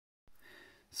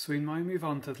So we now move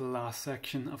on to the last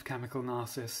section of chemical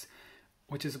analysis,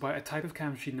 which is about a type of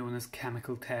chemistry known as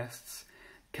chemical tests.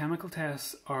 Chemical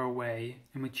tests are a way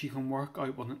in which you can work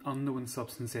out what an unknown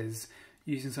substance is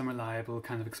using some reliable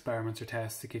kind of experiments or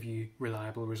tests to give you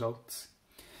reliable results.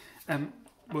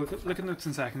 We'll look at notes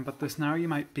in a second, but the scenario you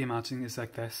might be imagining is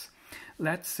like this.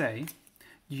 Let's say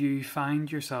you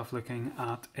find yourself looking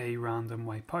at a random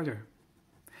white powder,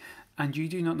 and you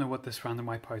do not know what this random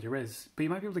white powder is, but you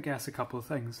might be able to guess a couple of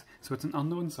things. So it's an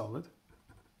unknown solid.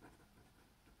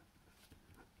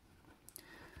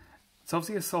 It's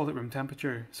obviously a solid at room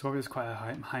temperature, so probably there's quite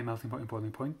a high melting point and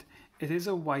boiling point. It is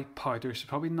a white powder, so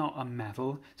probably not a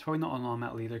metal. It's probably not a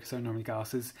non-metal either, because they're normally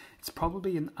gases. It's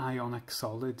probably an ionic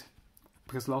solid,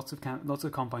 because lots of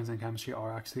compounds in chemistry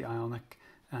are actually ionic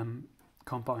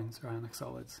compounds or ionic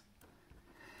solids.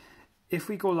 If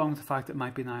we go along with the fact that it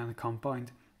might be an ionic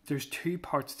compound, there's two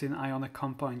parts to an ionic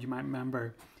compound. You might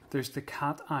remember there's the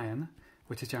cation,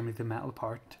 which is generally the metal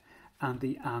part, and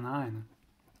the anion.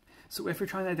 So if we're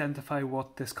trying to identify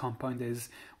what this compound is,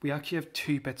 we actually have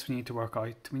two bits we need to work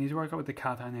out. We need to work out what the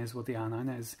cation is, what the anion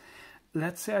is.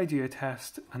 Let's say I do a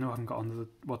test. I know I haven't got on to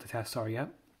what the tests are yet.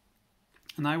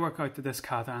 And I work out that this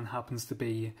cation happens to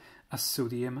be a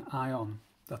sodium ion.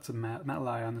 That's a metal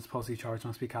ion that's positively charged,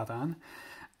 must be cation.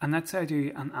 And let's say I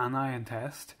do an anion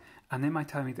test, and it might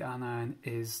tell me the anion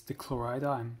is the chloride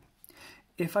ion.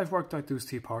 If I've worked out those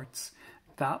two parts,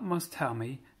 that must tell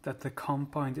me that the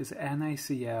compound is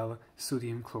NaCl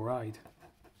sodium chloride.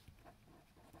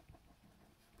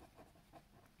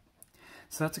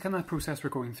 So that's the kind of process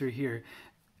we're going through here.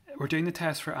 We're doing the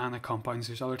test for ionic compounds.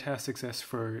 There's other tests that exist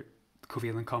for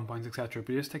covalent compounds, etc.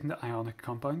 But we're just taking the ionic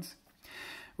compounds.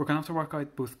 We're going to have to work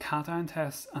out both cation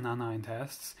tests and anion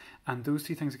tests, and those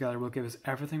two things together will give us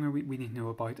everything we need to know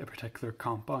about a particular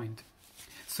compound.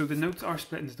 So the notes are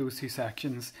split into those two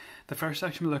sections. The first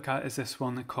section we'll look at is this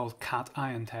one called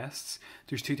cation tests.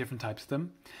 There's two different types of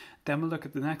them. Then we'll look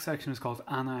at the next section, is called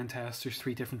anion tests. There's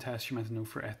three different tests you're meant to know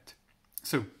for it.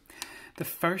 So the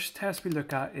first test we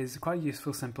look at is quite a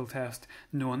useful, simple test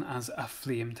known as a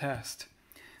flame test.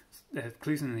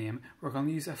 Clues in the name. We're going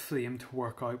to use a flame to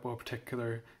work out what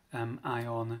particular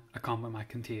ion a compound might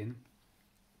contain.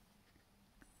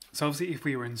 So obviously if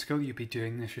we were in school, you'd be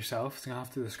doing this yourself, so I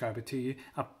have to describe it to you.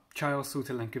 I'll try also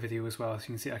to link a video as well so you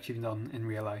can see it actually being done in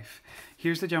real life.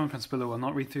 Here's the general principle though. I'll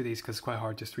not read through these because it's quite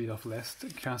hard just to read off a list.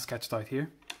 It's kind of sketched out here.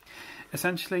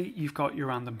 Essentially, you've got your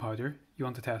random powder, you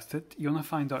want to test it, you want to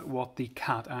find out what the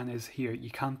cation is here.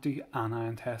 You can't do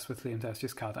anion tests with flame tests,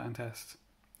 just cation tests.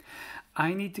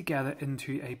 I need to get it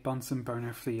into a Bunsen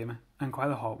burner flame, and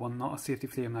quite a hot one, not a safety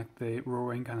flame like the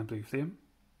roaring kind of blue flame.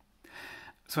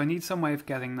 So I need some way of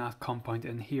getting that compound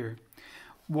in here.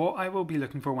 What I will be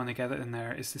looking for when I get it in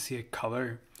there is to see a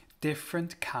colour.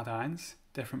 Different cations,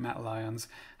 different metal ions,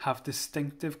 have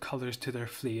distinctive colours to their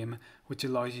flame, which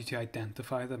allows you to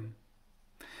identify them.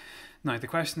 Now the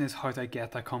question is, how do I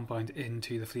get that compound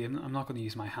into the flame? I'm not going to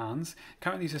use my hands.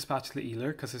 Can't really use a spatula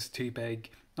either because it's too big.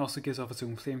 It also gives off its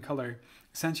own flame colour.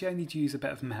 Essentially I need to use a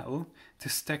bit of metal to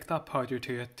stick that powder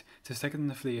to it, to stick it in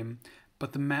the flame,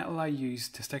 but the metal I use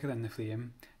to stick it in the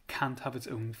flame can't have its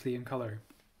own flame colour.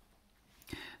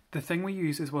 The thing we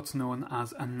use is what's known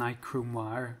as a nichrome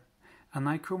wire. A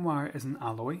nichrome wire is an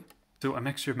alloy, so a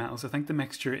mixture of metals. I think the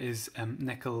mixture is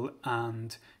nickel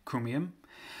and chromium.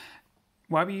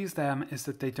 Why we use them is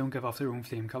that they don't give off their own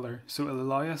flame colour, so it'll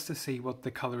allow us to see what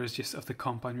the colour is just of the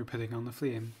compound we're putting on the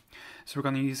flame. So we're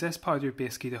going to use this powder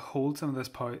basically to hold some of this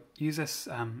powder, use this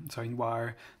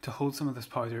wire to hold some of this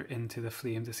powder into the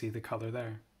flame to see the colour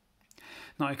there.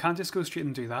 Now I can't just go straight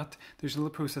and do that. There's a little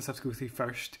process I have to go through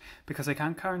first, because I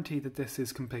can't guarantee that this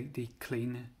is completely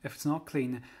clean. If it's not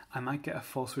clean, I might get a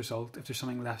false result if there's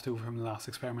something left over from the last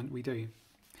experiment we do.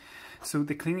 So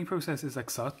the cleaning process is like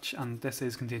such, and this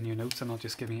is contained in your notes. I'm not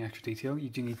just giving you extra detail. You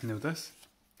do need to know this.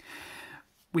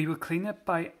 We will clean it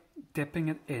by dipping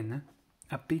it in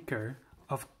a beaker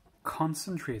of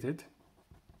concentrated,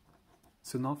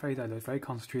 so not very dilute, very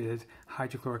concentrated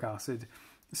hydrochloric acid.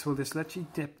 So we'll just literally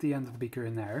dip the end of the beaker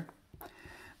in there.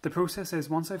 The process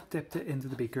is, once I've dipped it into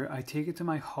the beaker, I take it to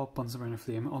my hot Bunsen burner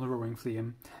flame on a roaring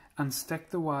flame and stick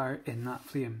the wire in that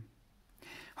flame.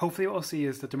 Hopefully what we'll see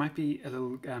is that there might be a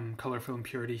little colourful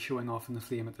impurity showing off in the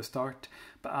flame at the start,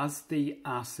 but as the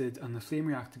acid and the flame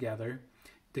react together,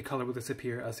 the colour will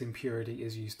disappear as the impurity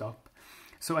is used up.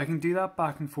 So I can do that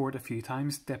back and forward a few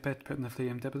times, dip it, put in the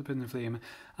flame, dip it, put in the flame,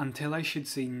 until I should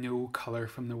see no colour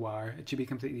from the wire. It should be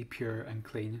completely pure and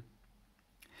clean.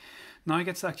 Now I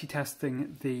get to actually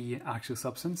testing the actual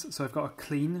substance. So I've got a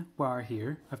clean wire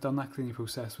here. I've done that cleaning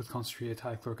process with concentrated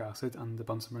hydrochloric acid and the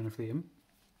Bunsen burner flame.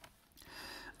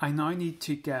 I now need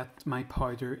to get my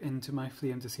powder into my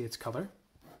flame to see its colour.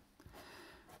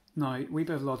 Now, wee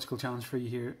bit of a logical challenge for you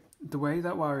here. The way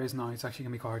that wire is now, it's actually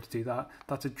going to be quite hard to do that.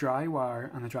 That's a dry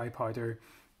wire and a dry powder.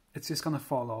 It's just going to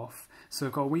fall off. So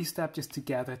I've got a wee step just to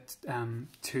get it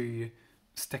to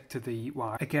stick to the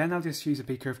wire. Again, I'll just use a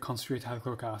beaker of concentrated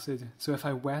hydrochloric acid. So if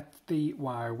I wet the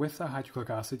wire with the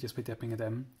hydrochloric acid just by dipping it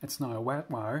in, it's now a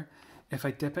wet wire. If I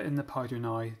dip it in the powder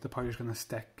now, the powder's going to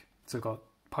stick. So I've got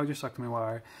powder stuck to my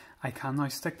wire. I can now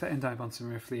stick that into my Bunsen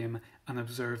mirror flame and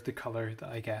observe the colour that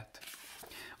I get.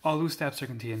 All those steps are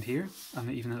contained here, and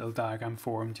even a little diagram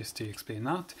form just to explain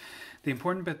that. The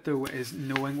important bit though is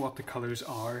knowing what the colours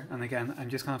are, and again I'm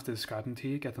just going to have to describe them to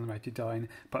you, get them write you down,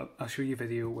 but I'll show you a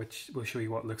video which will show you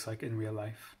what it looks like in real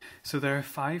life. So there are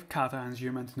 5 cations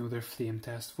you're meant to know their flame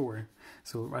test for.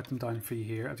 So I'll write them down for you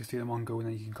here. I'll just do them on go and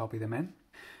then you can copy them in.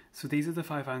 So these are the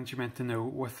 5 ions you're meant to know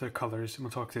with their colours, and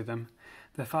we'll talk through them.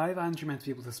 The 5 ions you're meant to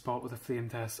be able to spot with a flame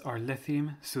test are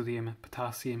lithium, sodium,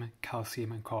 potassium,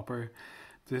 calcium and copper.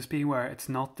 This being where it's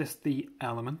not just the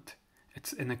element,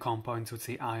 it's in the compound, so it's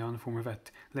the ion form of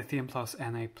it. Lithium plus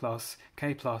Na plus,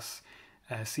 K plus,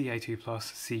 Ca2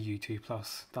 plus, Cu2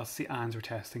 plus. That's the ions we're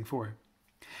testing for.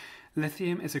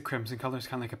 Lithium is a crimson colour, it's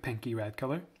kind of like a pinky red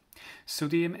colour.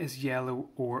 Sodium is yellow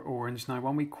or orange. Now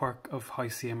one wee quirk of how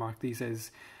CA mark these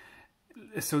is,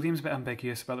 sodium's a bit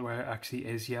ambiguous about where it actually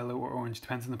is yellow or orange,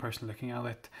 depends on the person looking at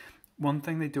it. One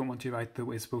thing they don't want you to write though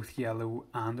is both yellow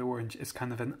and orange. It's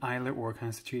kind of an either or kind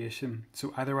of situation.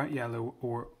 So either write yellow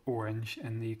or orange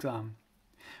in the exam.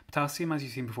 Potassium, as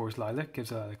you've seen before, is lilac,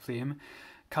 gives a lilac flame.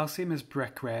 Calcium is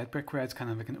brick red. Brick red is kind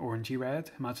of like an orangey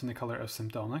red. Imagine the colour of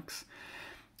Sympdonics.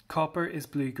 Copper is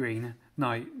blue-green.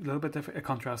 Now, a little bit different a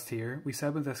contrast here. We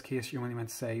said with this case you're only meant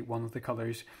to say one of the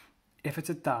colours. If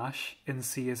it's a dash in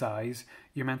C as eyes,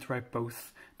 you're meant to write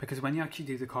both, because when you actually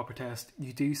do the copper test,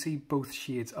 you do see both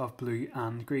shades of blue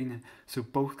and green. So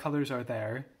both colours are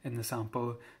there in the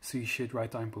sample, so you should write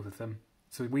down both of them.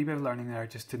 So a wee bit of learning there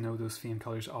just to know those flame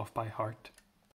colours off by heart.